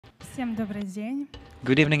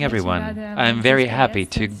Good evening, everyone. I'm very happy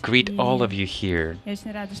to greet all of you here.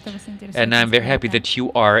 And I'm very happy that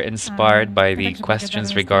you are inspired by the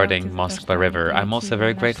questions regarding Moskva River. I'm also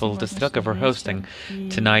very grateful to Strelka for hosting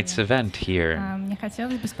tonight's event here.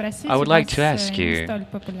 I would like to ask you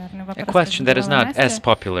a question that is not as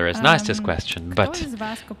popular as Nastya's question, but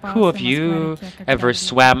who of you ever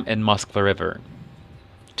swam in Moskva River?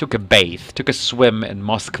 Took a bathe, took a swim in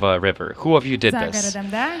Moskva River. Who of you did this?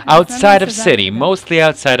 Outside of city, mostly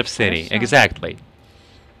outside of city, exactly.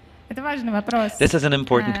 This is an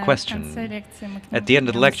important question. At the end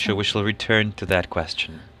of the lecture, we shall return to that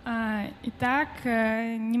question. A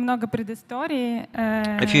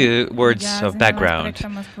few words of background.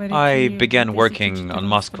 I began working on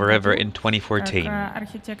Moskva River in 2014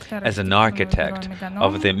 as an architect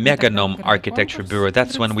of the Meganom Architecture Bureau.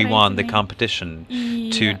 That's when we won the competition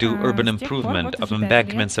to do urban improvement of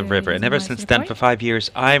embankments of river. And ever since then, for 5 years,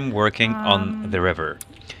 I'm working on the river.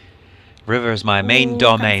 River is my main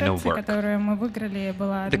domain of work.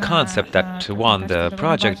 The concept that won the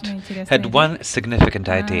project had one significant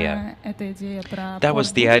idea. That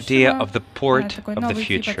was the idea of the port of the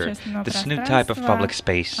future, this new type of public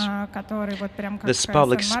space. This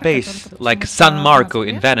public space, like San Marco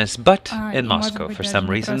in Venice, but in Moscow for some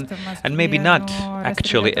reason, and maybe not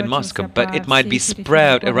actually in Moscow, but it might be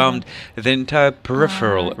spread around the entire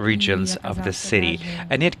peripheral regions of the city.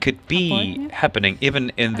 And it could be happening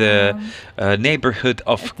even in the neighborhood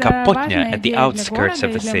of Kapotnya at the outskirts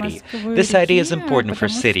of the city. This idea is important for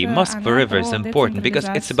city. Moskva River is important because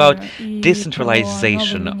it's about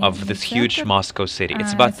decentralization of this huge Moscow city.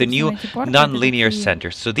 It's about the new non-linear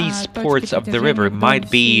center. So these ports of the river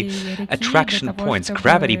might be attraction points,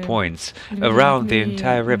 gravity points around the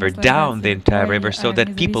entire river, down the entire river, so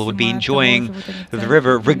that people would be enjoying the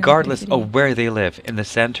river regardless of where they live, in the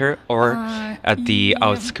center or at the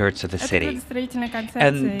outskirts of the city.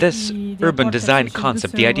 And this urban design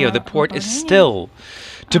concept, the idea of the port, is still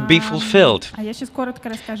to be fulfilled.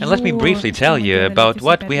 And let me briefly tell you about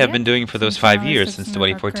what we have been doing for those 5 years since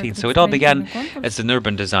 2014. So it all began as an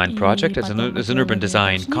urban design project, as an urban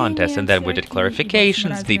design contest, and then we did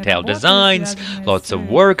clarifications, detailed designs, lots of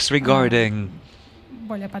works regarding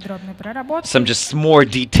some just more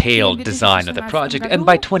detailed design of the project, and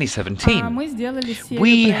by 2017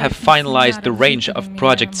 we have finalized the range of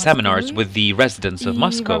project seminars with the residents of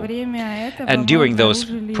Moscow. And during those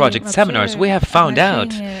project seminars we have found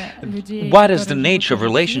out what is the nature of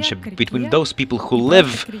relationship between those people who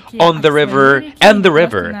live on the river, and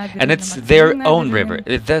it's their own river,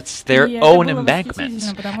 that's their own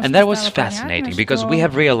embankments. And that was fascinating because we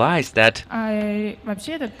have realized that,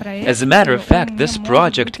 as a matter of fact, this project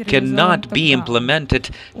cannot be implemented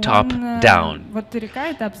top-down.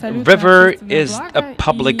 River is a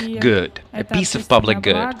public good, a piece of public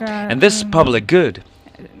good, and this public good,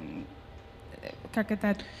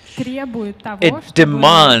 it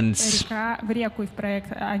demands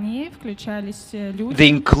the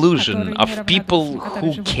inclusion of people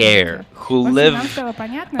who care, who live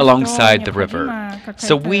alongside the river.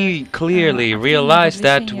 So we clearly realized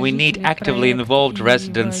that we need actively involved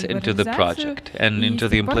residents into the project and into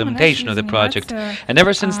the implementation of the project. And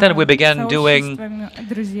ever since then we began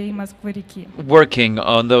working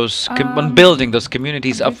on on building those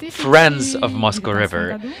communities of friends of Moscow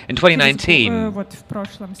River. In 2019,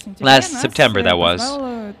 last September that was,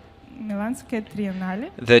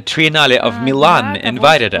 the Triennale of Milan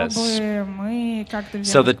invited us,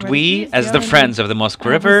 so that we, as the friends of the Moscow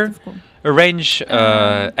River, arrange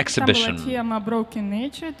exhibition. The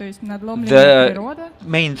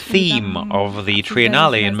main theme of the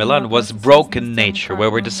Triennale in Milan was broken nature, where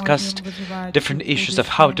we discussed different issues of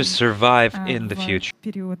how to survive in the future,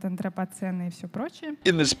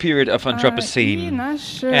 in this period of Anthropocene.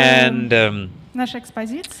 And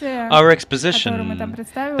our exposition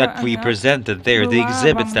that we presented there, the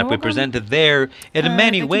exhibits that we presented there, in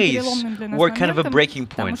many ways were kind of a breaking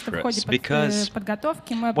point for us, because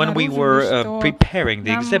when we were preparing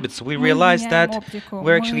the exhibits, we realized that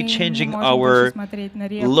we're actually changing our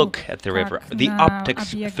look at the river, the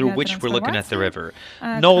optics through which we're looking at the river.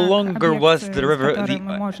 No longer was the river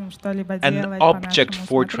an object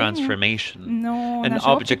for transformation, an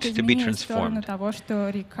object to be transformed.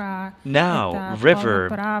 Now, river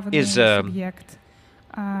is a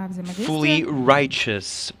fully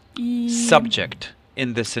righteous subject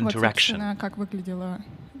in this interaction.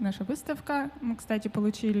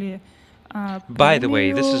 By the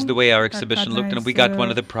way, this is the way our exhibition looked, and we got one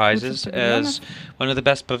of the prizes as one of the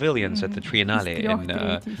best pavilions at the Triennale in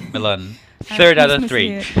Milan. 3rd out of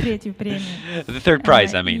 3. The 3rd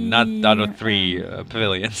prize, I mean, not out of 3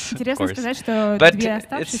 pavilions, of course. But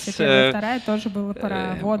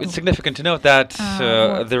it's significant to note that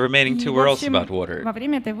the remaining 2 were also about water.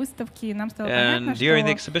 And during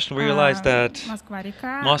the exhibition, we realized that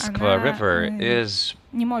Moskva River is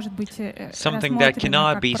something that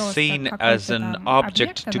cannot be seen as an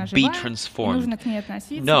object to be transformed.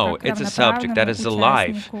 No, it's a subject that is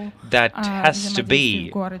alive, that has to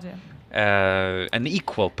be an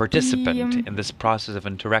equal participant in this process of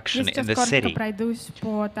interaction in the city.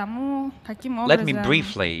 Let me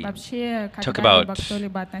briefly talk about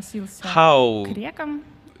how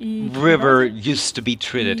river used to be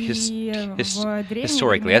treated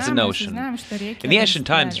historically as an ocean. In the ancient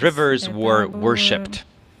times, rivers were worshipped.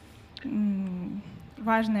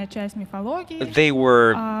 They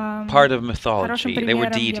were part of mythology. They were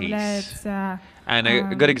deities. And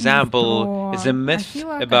a good example is a myth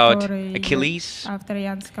about Achilles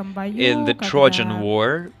in the Trojan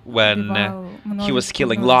War, when he was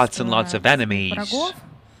killing lots and lots of enemies.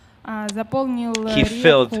 He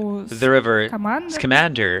filled the river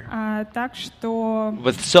Scamander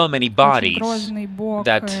with so many bodies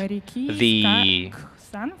that the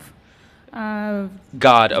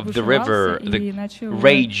god of the river, the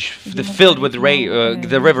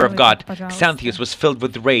river of god, Xanthius, was filled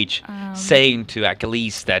with rage, saying to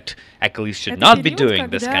Achilles that Achilles should not be doing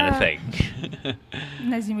this kind of thing.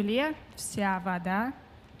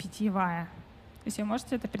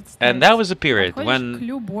 And that was a period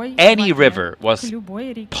when any river was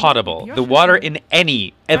potable. The water in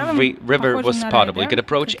every river was potable. You could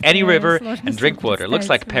approach any river and drink water. It looks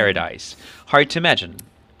like paradise. Hard to imagine.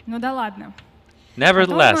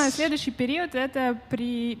 Nevertheless, next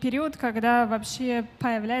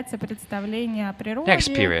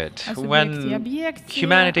period, when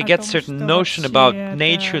humanity gets certain notion about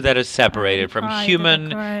nature that is separated from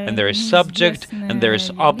human, and there is subject, and there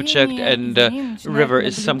is object, and river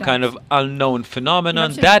is some kind of unknown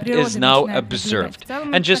phenomenon, that is now observed.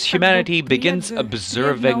 And just humanity begins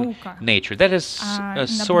observing nature. That is a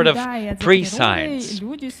sort of pre-science.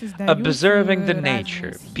 Observing the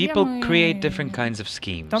nature. People create different kinds of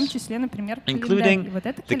schemes, including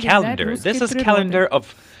the calendar. This is calendar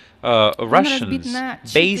of Russians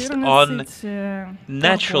based on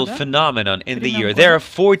natural phenomenon in the year. There are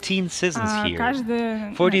 14 seasons here,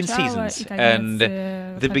 14 seasons, and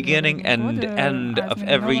the beginning and end of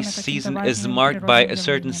every season is marked by a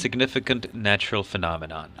certain significant natural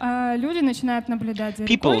phenomenon.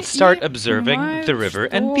 People start observing the river,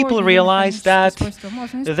 and people realize that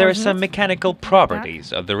there are some mechanical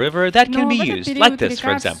properties of the river that can be used, like this,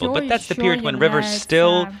 for example. But that's the period when river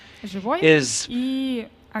still is the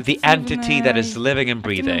entity that is living and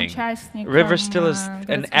breathing. River still is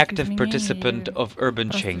an active participant of urban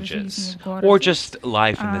changes, or just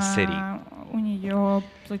life in the city.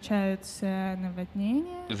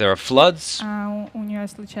 There are floods.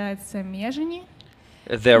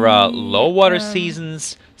 There are low water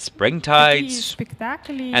seasons, spring tides,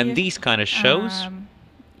 and these kind of shows.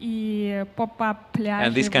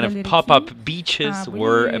 And these kind of pop-up beaches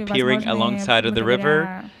were appearing alongside of the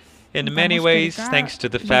river. In many ways, thanks to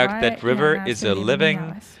the fact that river is a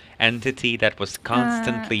living entity that was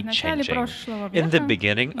constantly changing. In the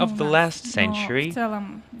beginning of the last century,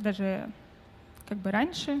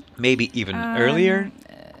 maybe even earlier,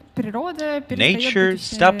 nature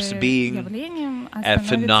stops being a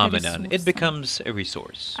phenomenon. It becomes a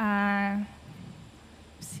resource.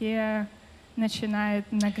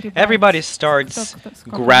 Everybody starts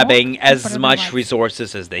grabbing as much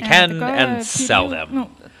resources as they can and sell them.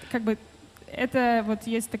 There's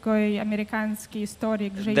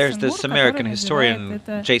this American historian,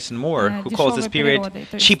 Jason Moore, who calls this period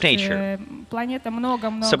cheap nature.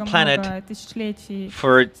 So planet,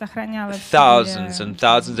 for thousands and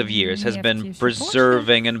thousands of years, has been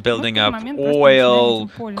preserving and building up oil,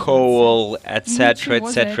 coal, etc.,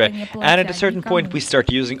 etc. And at a certain point, we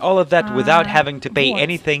start using all of that without having to pay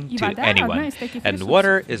anything to anyone. And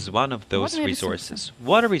water is one of those resources.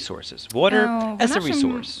 Water resources. Water as a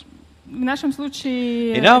resource.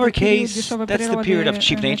 In our case, that's the period of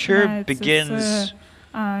cheap nature, begins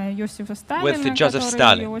with Joseph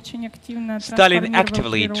Stalin. Stalin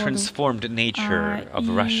actively transformed nature of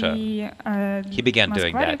Russia. He began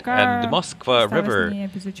doing that. And the Moskva River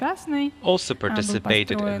also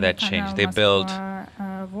participated in that change. They built the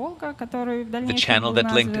channel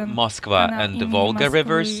that linked Moskva and the Volga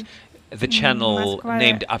rivers. the channel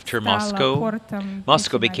named after Moscow.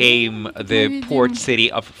 Moscow became the port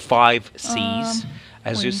city of 5 seas.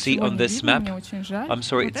 As you see on this map, I'm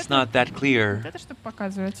sorry, it's not that clear.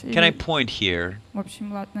 Can I point here?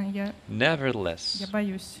 Nevertheless.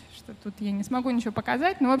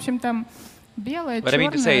 But I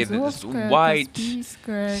mean to say, this White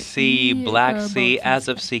Sea, Black Sea,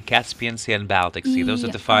 Azov Sea, Caspian Sea, and Baltic Sea. Those are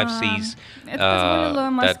the 5 seas that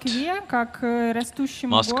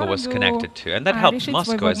Moscow was connected to. And that helped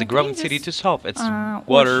Moscow as a growing city to solve its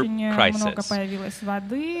water crisis.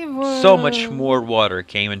 So much more water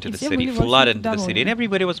came into the city, flooded into the city, and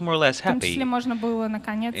everybody was more or less happy.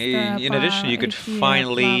 In addition, you could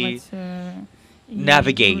finally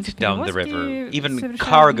navigate down the river. Even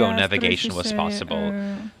cargo navigation was possible,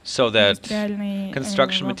 so that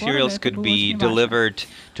construction materials could be delivered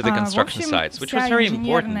to the construction sites, which was very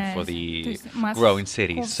important for the growing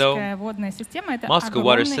city. So Moscow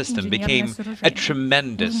water system became a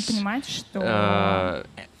tremendous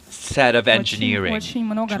set of engineering,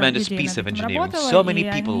 tremendous piece of engineering. So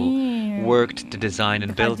many people worked to design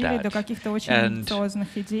and build that, and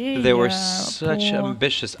there were such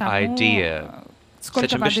ambitious ideas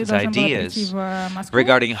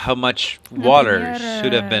regarding how much water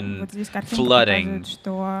should have been flooding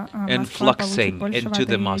and fluxing into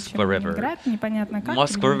the Moskva River.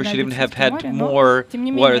 Moskva River should even have had more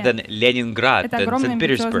water than Leningrad, than St.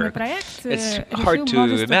 Petersburg. It's hard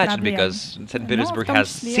to imagine because St. Petersburg has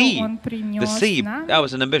sea. The sea, that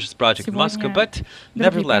was an ambitious project in Moscow, but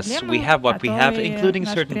nevertheless, we have what we have, including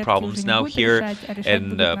certain problems now here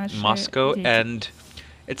in Moscow, and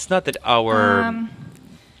it's not that our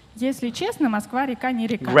grandchildren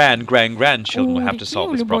will have to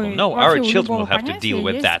solve this problem. No, our children will have to deal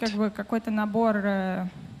with that.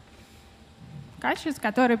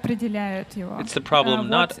 It's the problem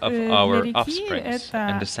not of our offsprings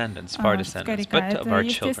and descendants, far descendants, but of our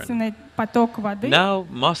children. Now,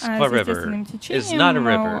 Moskva River is not a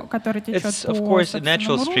river. It's, of course, a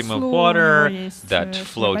natural stream of water that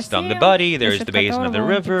floats down the body. There is the basin of the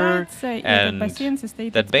river, and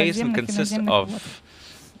that basin consists of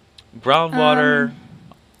groundwater,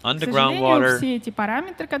 underground water.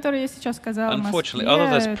 Unfortunately, all of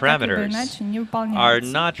those parameters are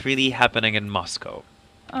not really happening in Moscow.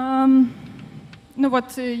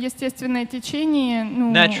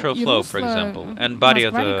 Natural flow, for example, and body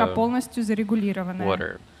of the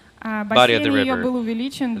water. Body of the river.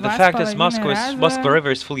 The fact is, Moskva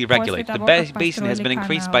River is fully regulated. The basin has been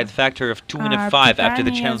increased by the factor of 2 and 5 after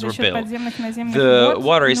the channels were built. The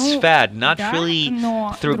water is fed not really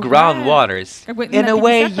through groundwaters. In a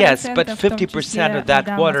way, yes, but 50% of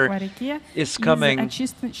that water is coming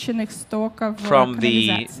from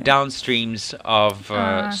the downstreams of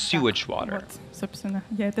sewage water.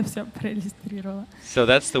 So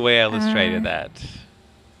that's the way I illustrated that.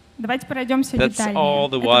 That's all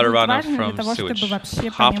the water runoff from sewage,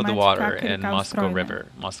 half of the water in Moskva River.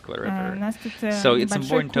 So it's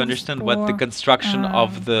important to understand what the construction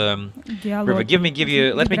of the river. Let me give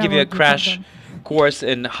you a crash course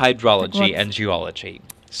in hydrology and geology.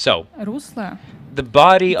 So, the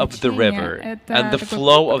body of the river and the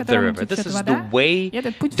flow of the river. This is the way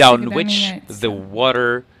down which the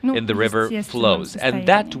water in the river flows. And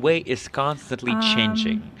that way is constantly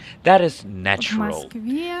changing. That is natural.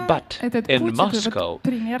 But in Moscow,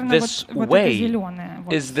 this way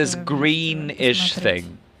is this greenish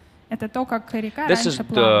thing. This is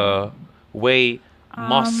the way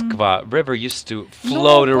Moskva River used to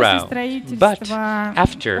float around. But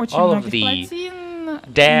after all of the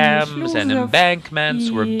dams and embankments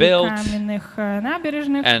were built,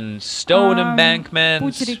 and stone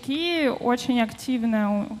embankments,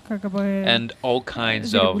 and all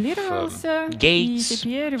kinds of gates,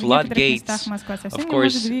 floodgates. Of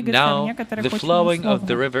course, now the flowing of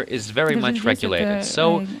the river is very much regulated,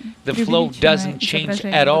 so the flow doesn't change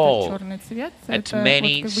at all at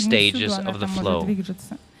many stages of the flow.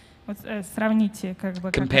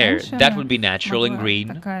 Compare, that would be natural and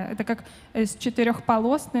green. It's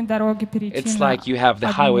like you have the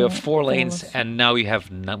highway of 4 lanes and now you have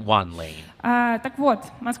 1 lane. So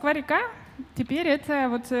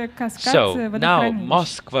now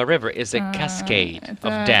Moskva River is a cascade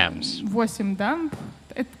of dams.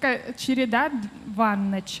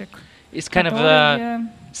 It's kind of a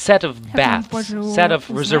set of baths, set of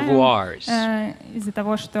reservoirs.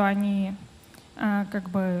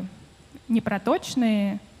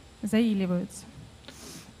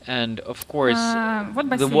 And of course,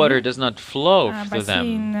 the water does not flow through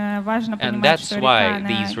them. And that's why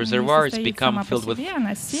these reservoirs become filled with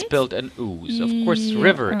spilt and ooze. Of course,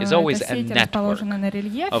 river is always a network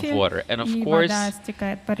of water. And of course,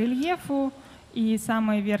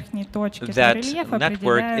 that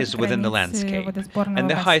network is within the landscape. And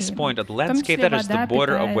the highest point of the landscape, that is the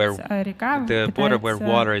border of where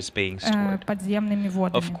water is being stored.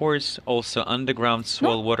 Of course, also underground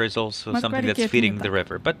soil water is also something that's feeding the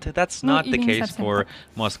river. But that's not the case for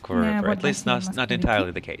Moskva River, at least not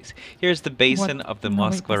entirely the case. Here's the basin of the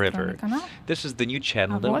Moskva River. This is the new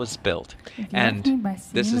channel that was built. And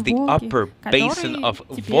this is the upper basin of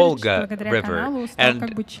Volga River.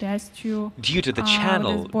 And due to the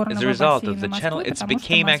channel, as a result of the channel, it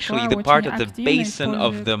became actually the part of the basin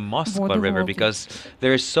of the Moskva River, because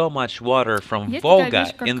there is so much water from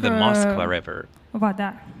Volga in the Moskva River.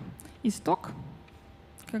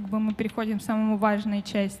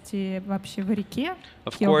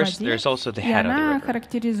 Of course, there's also the head of the river.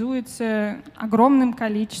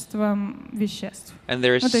 And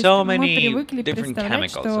there are so many different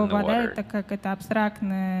chemicals in the water.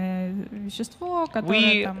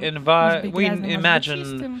 We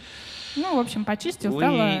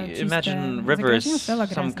imagine rivers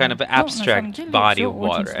some kind of abstract body of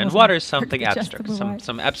water, and water is something abstract,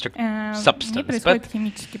 some abstract substance. But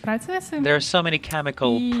there are so many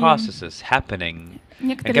chemical processes happening,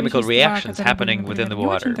 and chemical reactions happening within the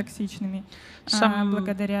water. Some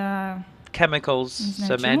chemicals,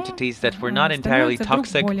 some entities that were not entirely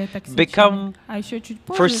toxic become,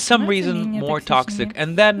 for some reason, more toxic,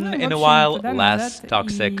 and then in a while less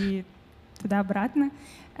toxic.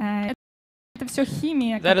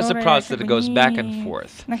 That is a process that goes back and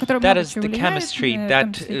forth. That is the chemistry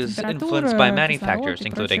that is influenced by many factors,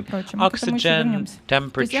 including oxygen,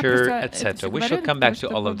 temperature, etc. We shall come back to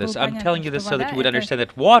all of this. I'm telling you this so that you would understand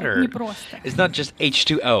that water is not just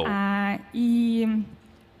H2O.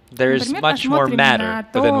 There is much more matter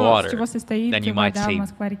within water than you might see.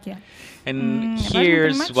 And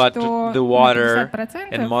here's what the water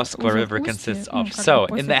in Moskva River consists of. So,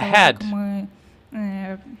 in the head,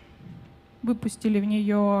 выпустили в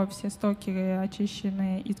нее все стоки,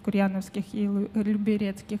 очищенные из курьяновских и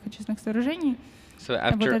люберецких очистных сооружений. So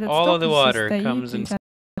after all of the water comes into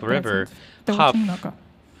the river, half,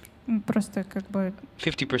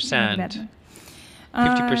 50%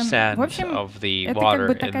 of the water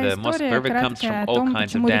in the Moskva River comes from all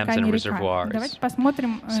kinds of dams and reservoirs.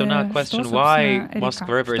 So now question, why Moskva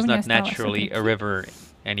River is not naturally a river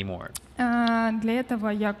anymore? Для этого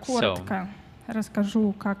я коротко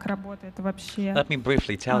расскажу, как работает вообще. Let me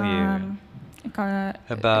briefly tell you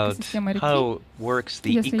about how works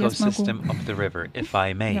the ecosystem of the river, if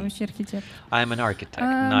I may. I'm an architect,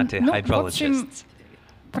 not a hydrologist.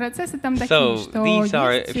 So these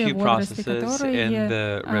are a few processes in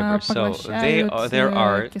the river. So there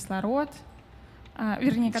are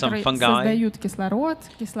some fungi,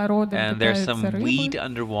 and there's some weed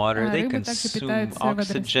underwater. They consume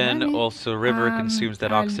oxygen. Also, river consumes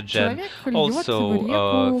that oxygen.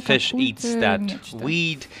 Also, fish eats that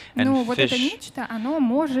weed, and fish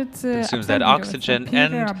consumes that oxygen.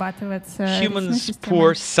 And humans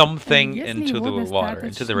pour something into the water,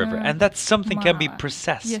 into the river, and that something can be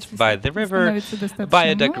processed by the river,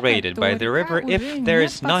 biodegraded by the river, if there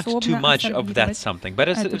is not too much of that something. But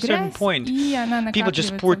at a certain point, people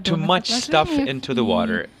just pour too much stuff into the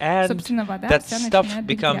water, and that stuff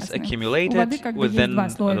becomes accumulated within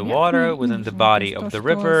the water, within the body of the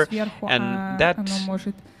river, and that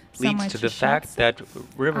leads to the fact that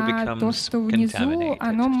river becomes contaminated.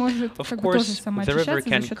 Of course, the river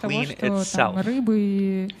can clean itself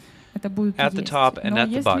at the top and at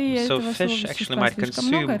the bottom. So fish actually might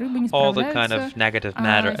consume all the kind of negative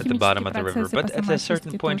matter at the bottom of the river, but at a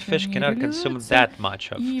certain point fish cannot consume that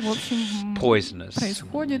much of poisonous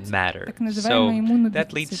matter. So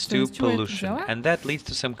that leads to pollution, and that leads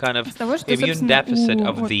to some kind of immune deficit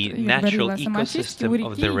of the natural ecosystem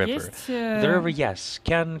of the river. The river, yes,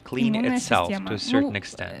 can clean itself to a certain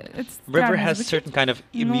extent. River has a certain kind of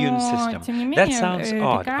immune system. That sounds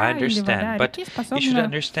odd, I understand, but you should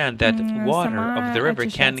understand that water of the river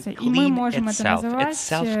can clean itself. It's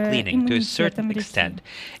self-cleaning to a certain extent.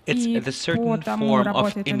 It's the certain form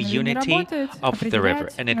of immunity of the river,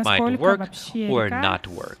 and it might work or not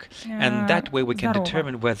work. And that way we can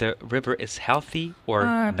determine whether river is healthy or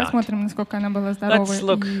not. Let's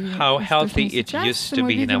look how healthy it used to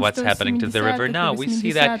be and what's happening to the river now. We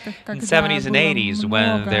see that in the 70s and 80s,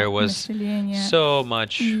 when there was so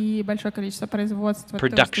much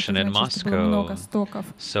production in Moscow,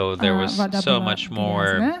 so there was so much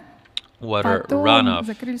more water runoff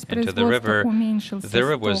into the river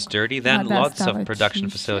was dirty, then lots of production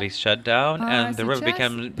facilities shut down, and the river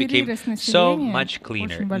became so much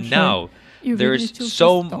cleaner. Now, there's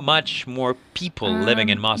so much more people living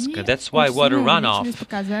in Moscow. That's why water runoff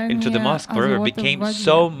into the Moscow River became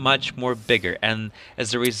so much more bigger. And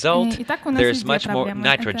as a result, there's much more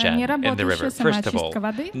nitrogen in the river, first of all.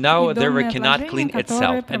 Now the river cannot clean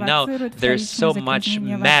itself. And now there's so much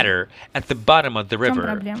matter at the bottom of the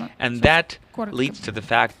river. And that leads to the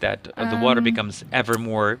fact that the water becomes ever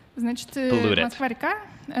more polluted.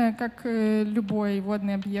 Как любой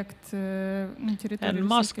водный объект на территории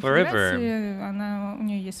Российской Федерации, у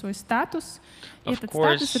нее есть свой статус, и этот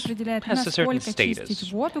статус определяет, насколько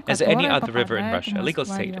чистить воду, которая попадает в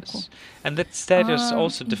Москву. And that status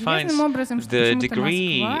also defines the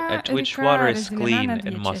degree at which water is clean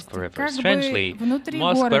in Moscow River. Strangely,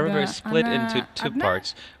 Moscow River is split into two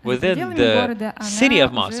parts. Within the city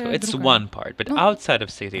of Moscow, it's one part, but outside of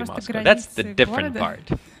city of Moscow, that's the different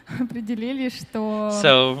part.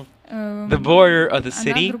 So, the border of the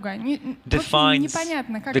city defines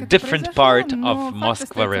the different part of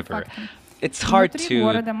Moscow River. It's hard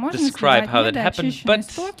to describe how that happened, but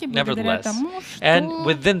nevertheless, and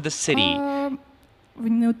within the city,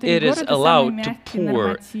 it is allowed to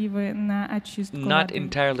pour not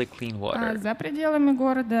entirely clean water.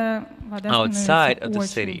 Outside of the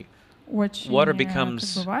city, water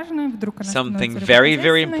becomes something very,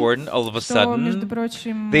 very important all of a sudden.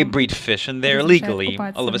 They breed fish in there legally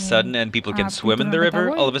all of a sudden, and people can swim in the river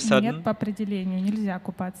all of a sudden.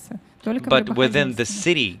 But within the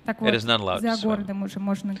city, it is not allowed to swim.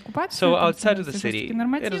 So outside of the city,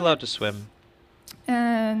 it is allowed to swim.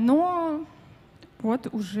 Но вот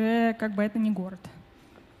уже как бы это не город.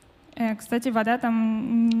 Кстати, вода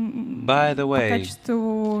там By the way,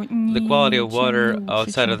 the quality of water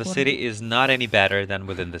outside of the city is not any better than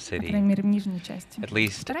within the city, at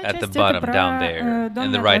least at the bottom down there,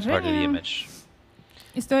 in the right part of the image.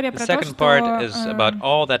 The second part is about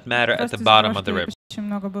all that matter at the bottom of the river.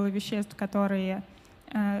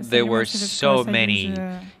 There were so many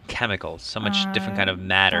chemicals, so much different kind of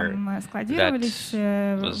matter that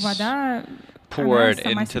was poured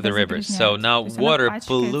into the river. So now water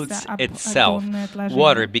pollutes itself.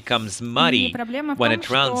 Water becomes muddy when it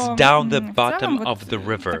runs down the bottom of the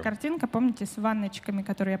river.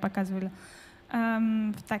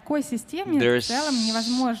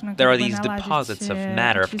 There are these deposits of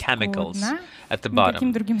matter, of chemicals at the bottom.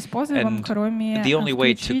 And the only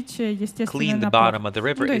way to clean the bottom of the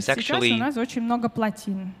river is actually to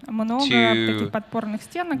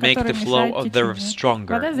make the flow of the river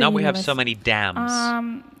stronger. Now we have so many dams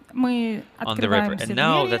on the river, and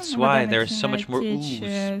now that's why there's so much more ooze.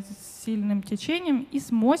 So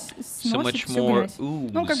much more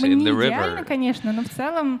ooze in the river.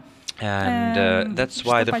 And that's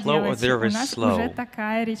why the flow of the river is slow.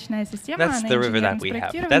 That's the river that we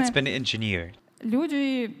have. That's been engineered.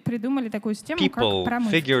 People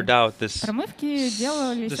figured out this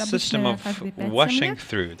system of washing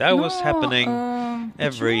through. That was happening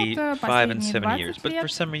every 5 and 7 years. But for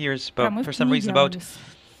some reason,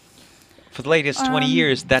 for the latest 20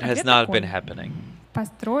 years, that has not been happening.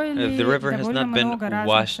 The river has not been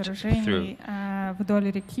washed through.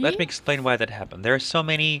 Let me explain why that happened. There are so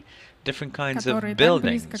many different kinds of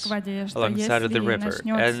buildings alongside of the river,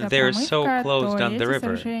 and they're so close down the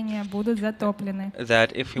river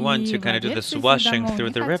that if you want to kind of do this washing through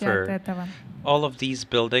the river, all of these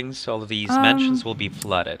buildings, all of these mansions will be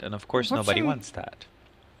flooded, and of course nobody wants that.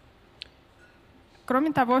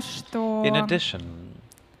 In addition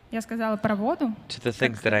to the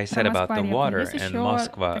things that I said about the water and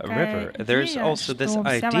Moskva River, there's also this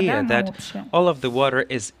idea that all of the water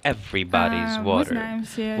is everybody's water.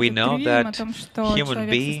 We know that human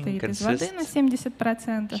being consists of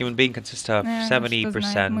 70%,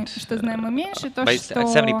 by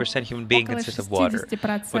 70% human being consists of water.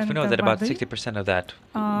 But we know that about 60% of that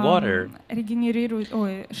water,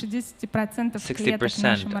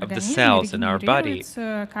 60% of the cells in our body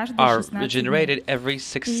are regenerated every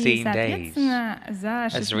 16 days.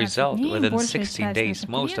 As a result, within 16 days,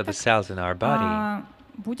 most of the cells in our body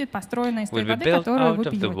will be built out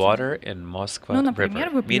of the water in Moskva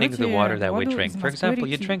River, meaning the water that we drink. For example,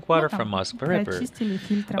 you drink water from Moskva River.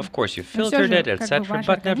 Of course, you filtered it, etc.,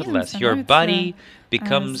 but nevertheless, your body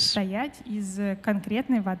becomes a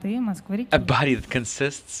body that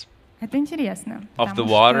consists of the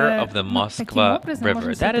water of the Moskva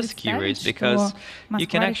River. That is curious because you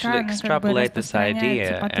can actually extrapolate this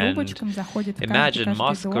idea and imagine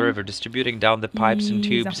Moskva River distributing down the pipes and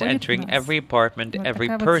tubes, entering every apartment, every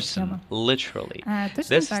person, literally. This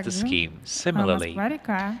is the scheme. Similarly,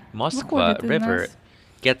 Moskva River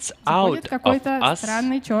gets out of us,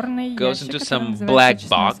 goes into some black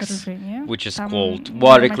box, which is called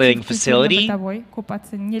water cleaning facility,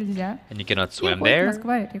 and you cannot swim there,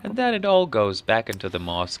 and then it all goes back into the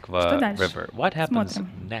Moskva River. What happens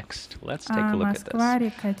next? Let's take a look at this.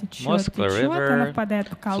 Moskva River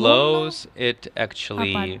flows, it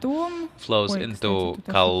actually flows into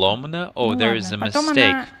Alumna. Oh, there is a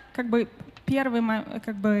mistake. So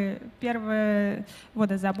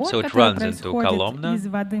it runs into Alumna.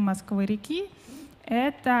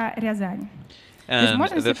 And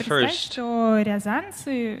the first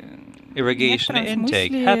irrigation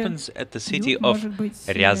intake happens at the city of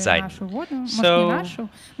Ryazan. So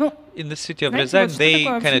in the city of Ryazan, they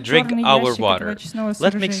kind of drink our water.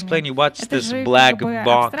 Let me explain you what's this black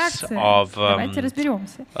box of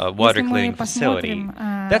water cleaning facility.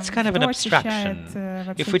 That's kind of an abstraction.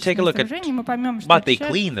 If we take a look at what they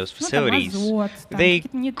clean, those facilities, they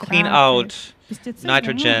clean out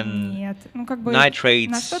nitrogen,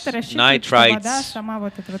 nitrates, nitrites.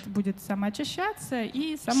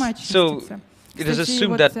 So it is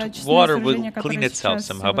assumed that water will clean itself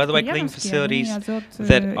somehow. By the way, cleaning facilities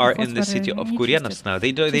that are in the city of Kuryanovsk now,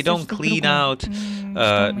 they don't clean out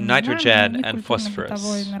nitrogen and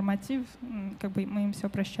phosphorus.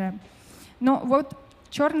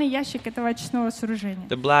 The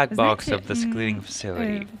black box of this cleaning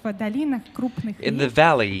facility. In the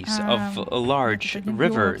valleys of large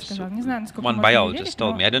rivers, one biologist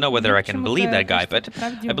told me. I don't know whether I can believe that guy, but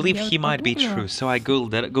I believe he might be true. So I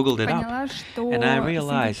Googled it up, and I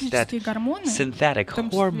realized that synthetic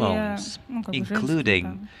hormones,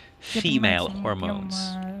 including female hormones,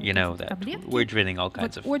 you know that we're drinking all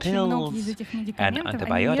kinds of pills and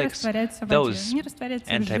antibiotics. Those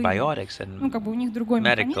antibiotics and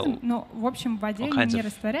medical, all kinds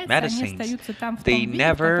of medicines, they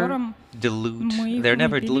never dilute, they're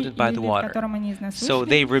never diluted by the water. So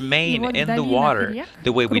they remain in the water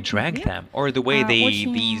the way we drank them, or the way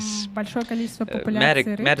these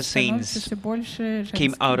medicines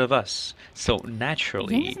came out of us. So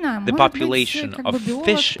naturally, the population of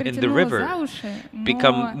fish in the river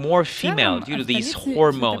become more female due to these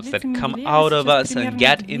hormones that come out of us and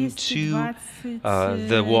get into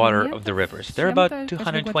the water of the rivers. There are about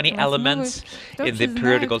 220 elements in the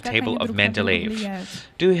periodical table of Mendeleev.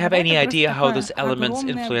 Do you have any idea how those elements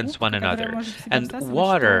influence one another? And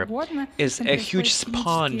water is a huge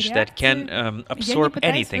sponge that can absorb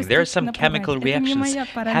anything. There are some chemical reactions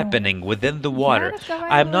happening within the water.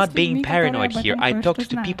 I'm not being paranoid here. I talked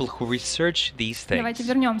to people who research these things.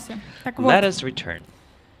 Let us return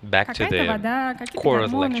back to the core of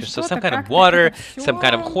the lecture. So some kind of water, some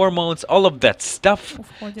kind of hormones, all of that stuff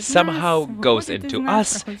somehow goes into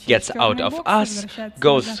us, gets out of us,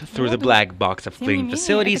 goes through the black box of cleaning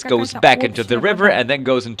facilities, goes back into the river, and then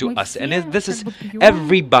goes into us. And this is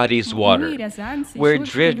everybody's water. We're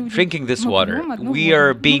drinking this water. We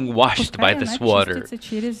are being washed by this water.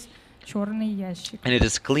 And it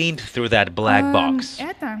is cleaned through that black box.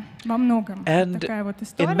 And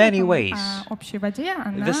in many ways,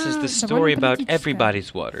 this is the story about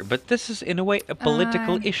everybody's water. But this is, in a way, a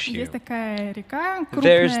political issue.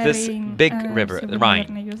 There's this big river, the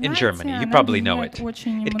Rhine, in Germany. You probably know it.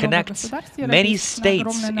 It connects many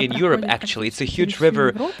states in Europe, actually. It's a huge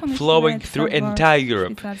river flowing through entire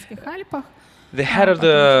Europe. The head of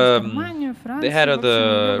the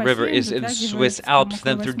river is in Swiss Alps,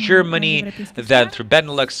 then through Germany, then through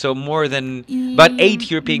Benelux. So more than about 8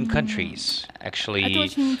 European countries actually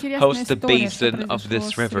host the basin of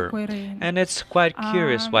this river. And it's quite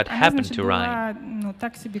curious what happened to Rhine.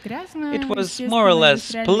 It was more or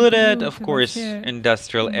less polluted. Of course,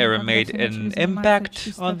 industrial era made an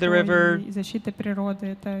impact on the river.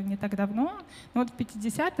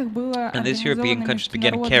 And these European countries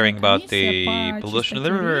began caring about the pollution of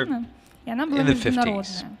the river in the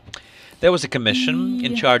 50s. There was a commission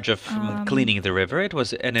in charge of cleaning the river. It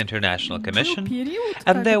was an international commission.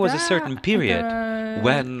 And there was a certain period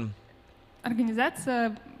when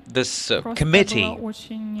this committee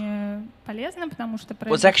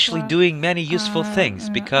was actually doing many useful things,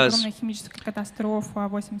 because in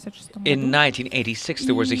 1986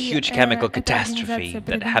 there was a huge chemical catastrophe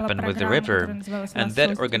that happened with the river, and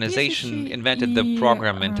that organization invented the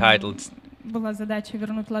program entitled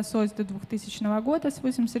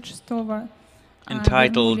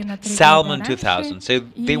entitled Salmon 2000. So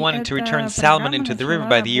they wanted to return salmon into the river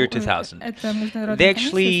by the year 2000. They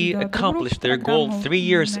actually accomplished their goal 3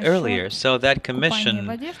 years earlier, so that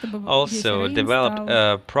Kamyshan also developed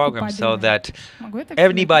a program so that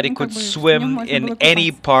everybody could swim in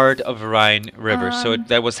any part of Rhine River. So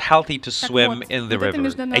that was healthy to swim in the river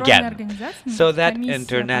again. So that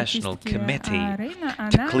international committee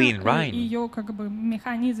to clean Rhine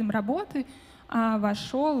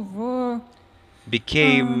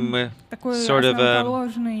became sort of a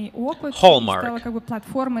hallmark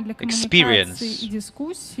experience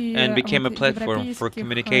and became a platform for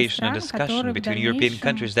communication and discussion between European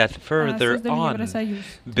countries that further on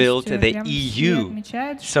built the EU.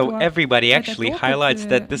 So everybody actually highlights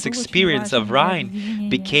that this experience of Rhine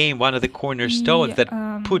became one of the cornerstones that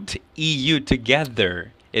put EU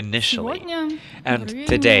together initially. And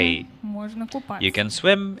today you can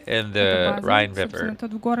swim in the Rhine River.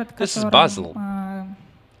 This is Basel,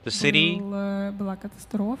 the city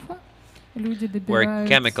where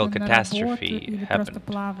chemical catastrophe happened.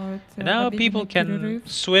 And now people can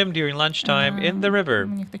swim during lunchtime in the river.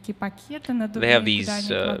 They have these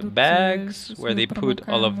bags where they put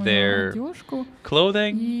all of their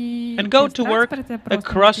clothing and go to work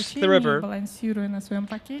across the river.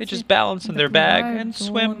 They just balance on their bag and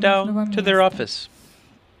swim down to their office.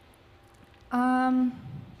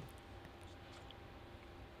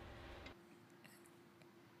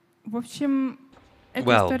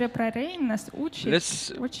 Well,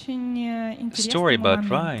 this story about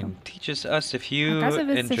Rhine teaches us a few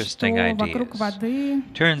interesting ideas.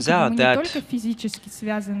 Turns out that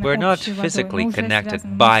we're not physically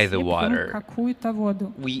connected by the water.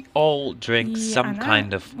 We all drink some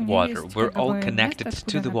kind of water. We're all connected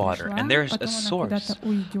to the water, and there's a source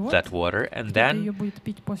of that water, and then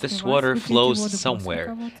this water flows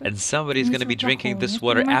somewhere, and somebody's going to be drinking this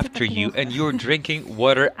water after you, and you're drinking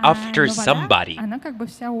water after somebody.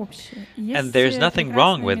 And there's nothing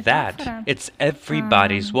wrong with that. It's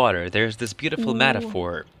everybody's water. There's this beautiful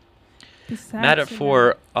metaphor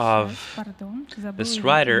of this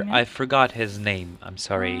writer. I forgot his name. I'm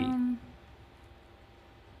sorry.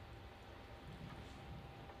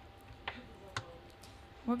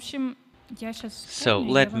 So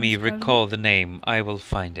let me recall the name. I will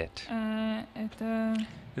find it.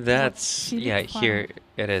 That's, yeah, here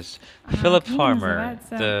it is. Philip Farmer,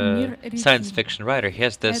 the science fiction writer, he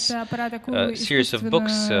has this series of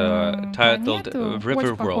books titled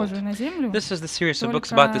River World. This is the series of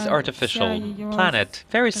books about this artificial planet,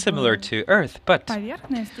 very similar to Earth, but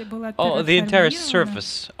the entire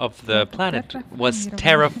surface of the planet was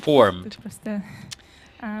terraformed.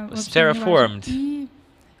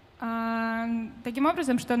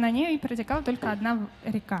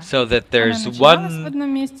 So that there's one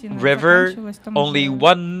river, only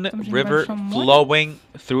one river flowing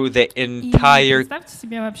through the entire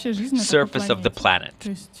surface of the planet.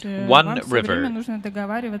 One river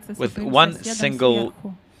with one single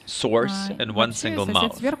source and one single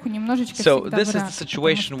mouth. So this is the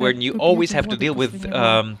situation where you always have to deal with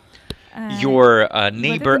your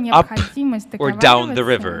neighbor up or down the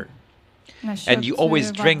river. And you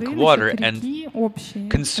always drink water and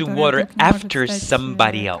consume water after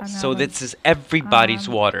somebody else. So this is everybody's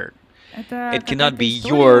water. It cannot be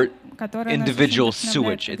your individual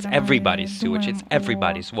sewage. It's everybody's sewage. It's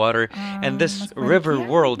everybody's water. And this river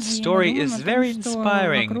world story is very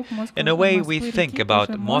inspiring. In a way, we think about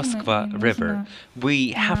Moskva River.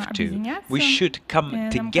 We have to. We should come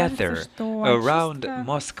together around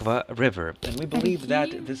Moskva River. And we believe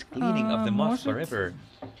that this cleaning of the Moskva River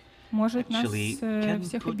actually can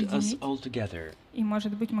put us all together.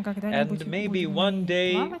 And maybe one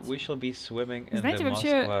day we shall be swimming in the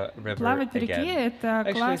Moskva River again.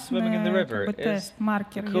 Actually, swimming in the river is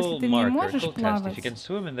a cool marker, cool test. If you can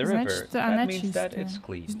swim in the river, that means that it's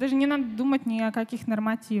clean.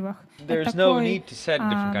 There's no need to set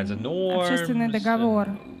different kinds of norms.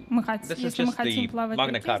 This is just the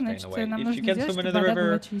Magna Carta in a way. If you can swim in the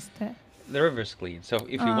river, the river's clean. So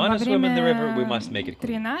if we want to swim in the river, we must make it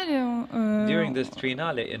clean. During this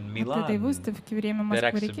Triennale in Milan, that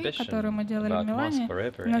exhibition about Moskva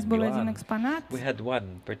River in Milan, we had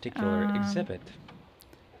one particular exhibit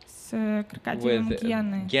with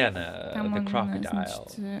Gena, the crocodile.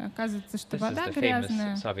 This is the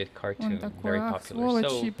famous Soviet cartoon, very popular.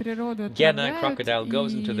 So Gena, crocodile,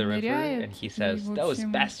 goes into the river and he says, "Those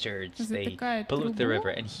bastards, they pollute the river."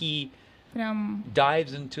 And he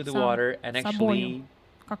dives into the water and actually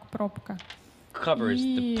covers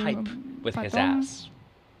the pipe with his ass.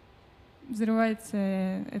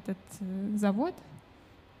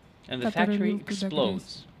 And the factory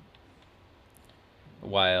explodes.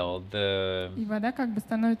 И вода как бы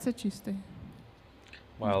становится чистой.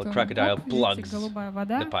 While crocodile plugs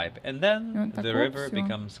the pipe, and then the river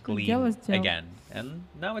becomes clean again, and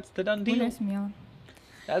now it's the done deal.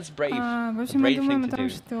 That's brave. В общем, мы думаем о том,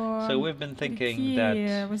 что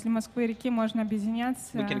возле Москвы реки можно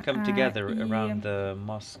объединяться, we can come together around the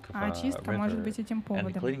очистка может быть этим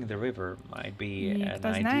поводом. And cleaning the river might be И an кто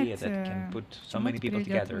idea знает, that can put so чему many это people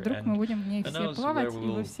приведет. together. Вдруг мы будем в ней все плавать, и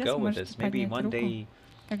вы все сможете поднять руку,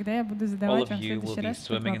 когда я буду задавать вам в следующий раз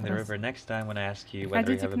этот вопрос.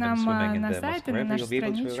 Приходите к нам на сайт или на нашу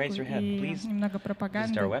страничку и немного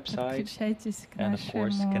пропаганды, подключайтесь к нашему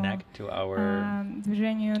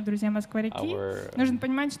движению «Друзья Москва-реки». Нужно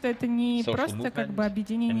понимать, что это не просто как бы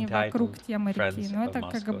объединение вокруг темы реки, но это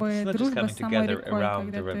как бы дружба с самой рекой,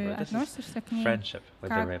 когда ты относишься к ней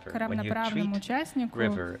как к равноправному участнику,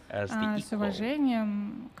 с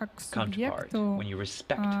уважением, как к субъекту.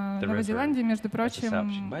 В Новой Зеландии, между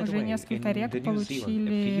прочим, уже несколько рек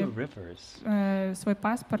получили свой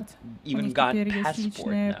паспорт. У них теперь есть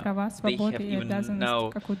личные права, свободы и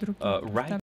обязанности, как у других.